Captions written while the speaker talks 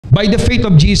by the faith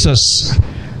of Jesus.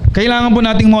 Kailangan po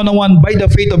nating maunawan by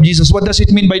the faith of Jesus. What does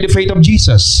it mean by the faith of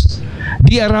Jesus?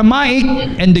 The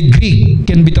Aramaic and the Greek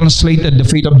can be translated the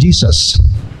faith of Jesus,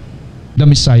 the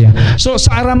Messiah. So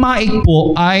sa Aramaic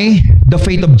po ay the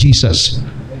faith of Jesus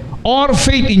or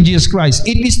faith in Jesus Christ.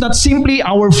 It is not simply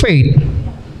our faith.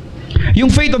 Yung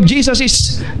faith of Jesus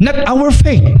is not our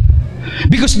faith,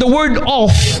 because the word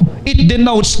of, it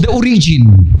denotes the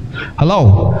origin.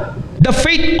 Hello? The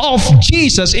faith of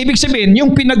Jesus, ibig sabihin,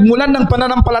 yung pinagmulan ng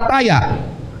pananampalataya.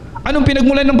 Anong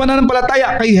pinagmulan ng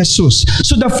pananampalataya? Kay Jesus.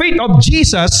 So the faith of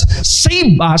Jesus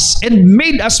saved us and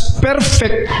made us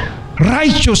perfect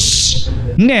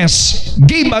righteousness,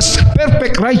 gave us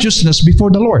perfect righteousness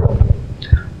before the Lord.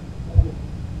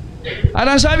 At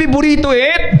ang sabi po rito,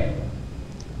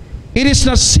 it is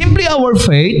not simply our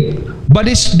faith, but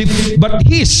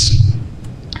His.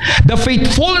 The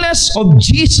faithfulness of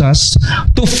Jesus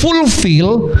to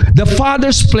fulfill the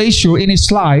Father's pleasure in His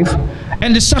life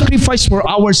and the sacrifice for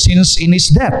our sins in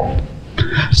His death.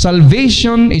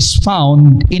 Salvation is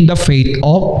found in the faith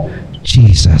of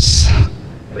Jesus.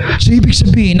 So ibig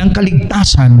sabihin, ang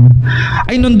kaligtasan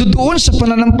ay nandoon sa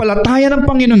pananampalataya ng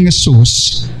Panginoong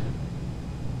Yesus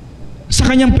sa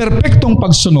kanyang perpektong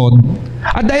pagsunod.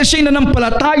 At dahil siya'y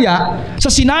nanampalataya sa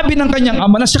sinabi ng kanyang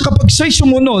ama na siya kapag siya'y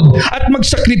sumunod at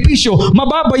magsakripisyo,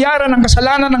 mababayaran ang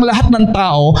kasalanan ng lahat ng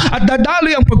tao at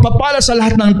dadaloy ang pagpapala sa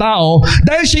lahat ng tao.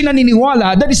 Dahil siya'y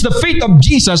naniniwala, that is the faith of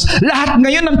Jesus, lahat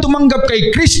ngayon ng tumanggap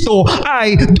kay Kristo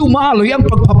ay dumaloy ang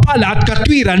pagpapala at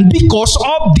katwiran because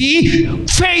of the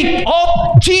faith of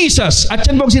Jesus. At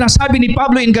yan po ang sinasabi ni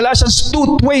Pablo in Galatians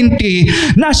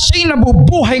 2:20 na siya'y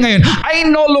nabubuhay ngayon. I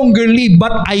no longer live,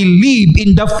 but I live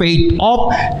in the faith of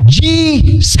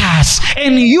Jesus.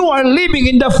 And you are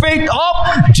living in the faith of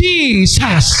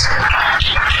Jesus.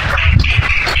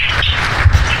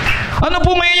 Ano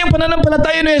po ngayon yung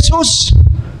pananampalataya ni Jesus?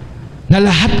 Na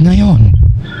lahat ngayon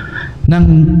ng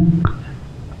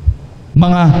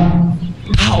mga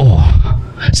tao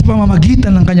sa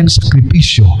pamamagitan ng kanyang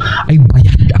sakripisyo ay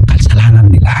bayad ang kasalanan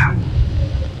nila.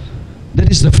 That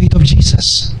is the faith of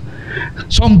Jesus.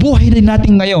 So ang buhay din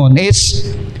natin ngayon is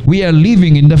we are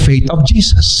living in the faith of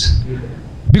Jesus.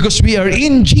 Because we are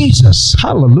in Jesus.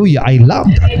 Hallelujah. I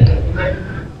love that.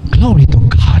 Glory to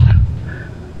God.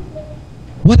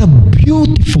 What a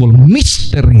beautiful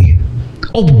mystery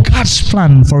of God's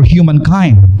plan for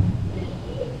humankind.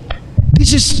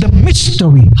 This is the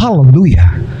mystery.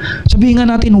 Hallelujah. Sabihin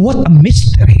nga natin, what a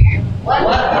mystery. What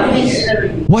a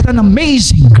mystery. What an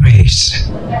amazing grace.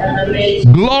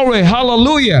 Glory.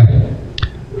 Hallelujah.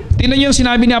 Tingnan niyo yung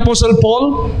sinabi ni Apostle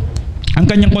Paul, ang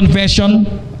kanyang confession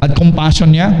at compassion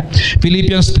niya.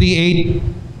 Philippians 3:8,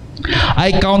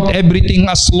 I count everything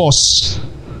as loss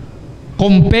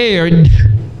compared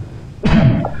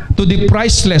to the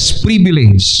priceless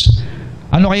privilege.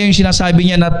 Ano kaya yung sinasabi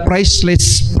niya na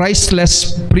priceless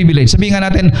privilege? Sabihin nga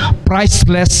natin,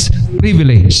 priceless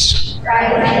privilege.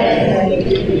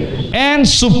 And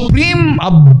supreme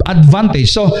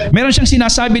advantage. So, meron siyang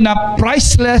sinasabi na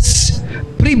priceless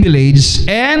privilege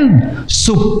and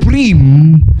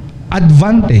supreme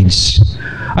advantage.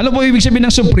 Ano po ibig sabihin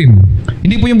ng supreme?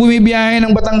 Hindi po yung bumibiyahe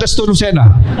ng Batangas to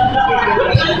Lucena.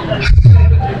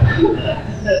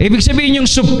 Ibig sabihin yung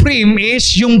supreme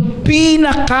is yung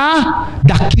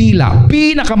pinaka-dakila,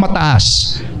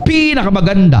 pinaka-mataas,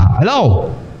 pinaka-maganda.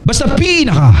 Hello? Basta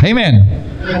pinaka. Amen?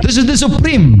 This is the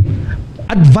supreme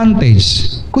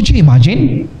advantage. Could you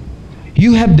imagine?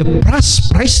 You have the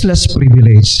priceless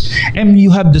privilege and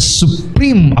you have the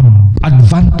supreme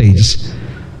advantage.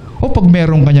 O pag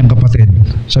meron kanyang kapatid,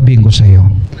 sabihin ko sa iyo,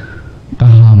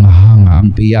 kahanga-hanga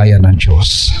ang biyaya ng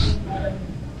Diyos.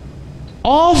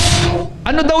 Of,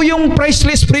 ano daw yung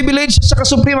priceless privilege sa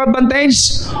supreme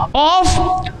advantage? Of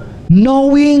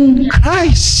knowing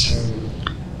Christ.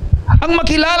 Ang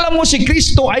makilala mo si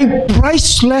Kristo ay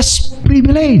priceless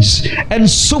privilege and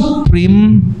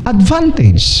supreme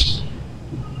advantage.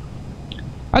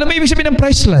 Ano ba ibig sabihin ng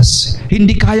priceless?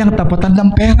 Hindi kayang tapatan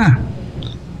ng pera.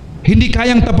 Hindi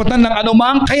kayang tapatan ng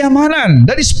anumang kayamanan.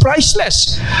 That is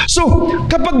priceless. So,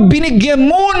 kapag binigyan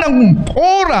mo ng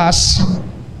oras,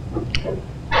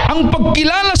 ang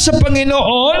pagkilala sa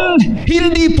Panginoon,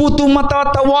 hindi po ito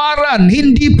matatawaran.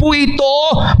 Hindi po ito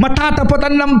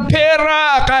matatapatan ng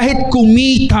pera kahit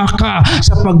kumita ka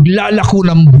sa paglalako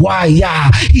ng buhaya.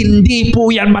 Hindi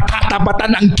po yan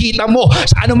matatapatan ang kita mo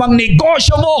sa anumang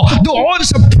negosyo mo doon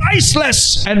sa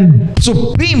priceless and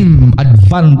supreme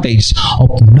advantage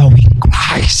of knowing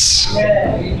Christ.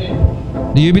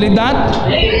 Do you believe that?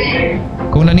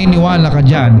 Kung naniniwala ka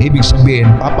dyan, ibig sabihin,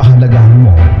 papahalagahan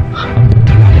mo ang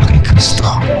pagkilala kay Kristo.